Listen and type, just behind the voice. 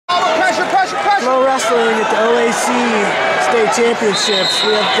the OAC state championships.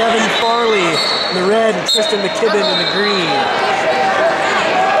 We have Devin Farley in the red and Tristan McKibben in the green.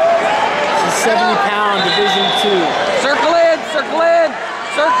 This is 70-pound Division II. Circle in, circle in,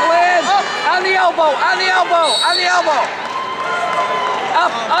 circle in. On the elbow, on the elbow, on the elbow.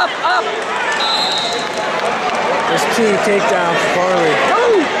 Up, up, up. There's 2 takedowns for Farley.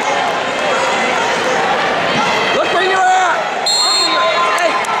 Look where you're at.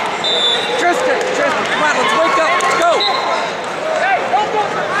 Hey, Tristan, come on, let's wake up. Let's go.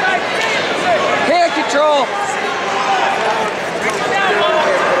 Hand control.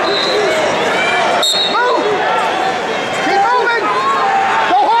 Move. Keep moving.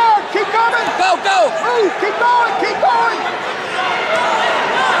 Go hard. Keep coming. Go, go. Move. Keep going. Keep going.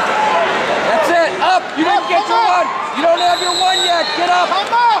 That's it. Up. You didn't get your one. You don't have your one yet. Get up.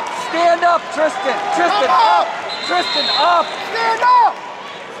 Come up. Stand up, Tristan. Tristan, Come up. Tristan, up. Stand up.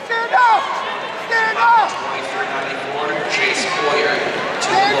 Stand up. Stand up. 2394, Chase Boyer.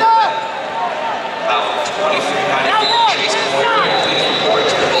 Stand up. About 2394, Chase Boyer. Please report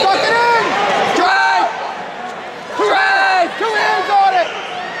to the Suck it in. Drive. Drive. 2 hands on it.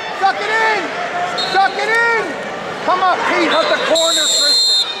 Suck it in. Suck it in. Come up, Pete. Cut the corner,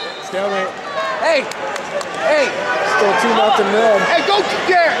 Tristan. Stalemate. Hey. Hey. Still 2-0 red. Hey, don't you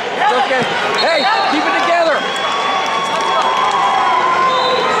dare. It's okay. Hey, keep it together.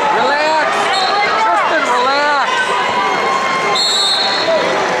 Relax. Tristan, relax.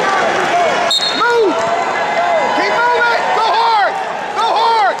 Move. Keep moving. Go hard. Go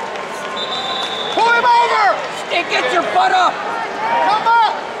hard. Pull him over. Hey, get your butt up. Come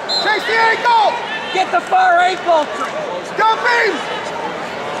up. Chase the ankle. Get the far ankle. Dump him.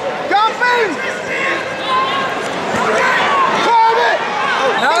 Dump him. Climb it.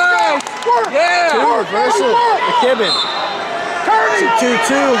 Nice. Work. Yeah. 2 reversal. McKibben. Turn it.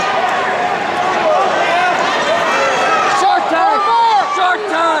 2-2. Short time. Armbar. Short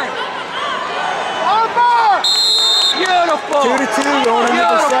time. Armbar. Beautiful. 2-2 going into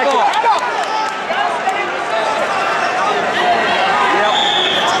the second. Beautiful.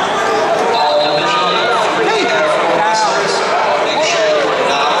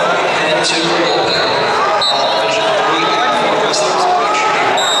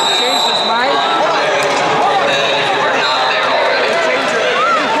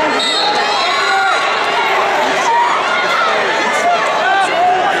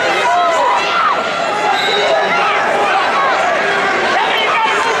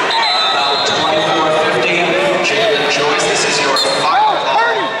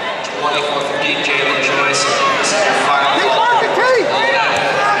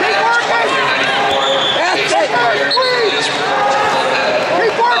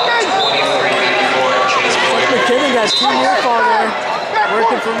 McKibben got 2 near fall there.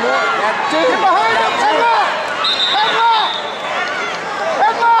 Working for more. Get behind him. Headlock. Headlock.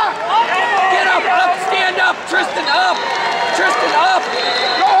 Headlock. Get up, up, stand up. Tristan, up. Tristan, up.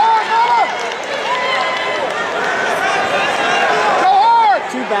 Go hard, mama. Go hard.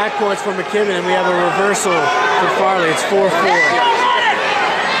 2 back points for McKibben, and we have a reversal for Farley. It's 4-4.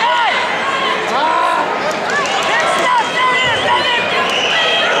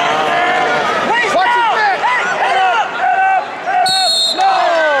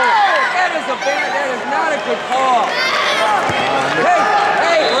 Good call.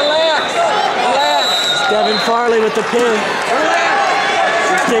 Hey, relax. Relax. It's Devin Farley with the pin.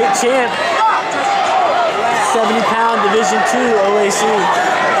 Relax. State champ. 70-pound Division II OAC.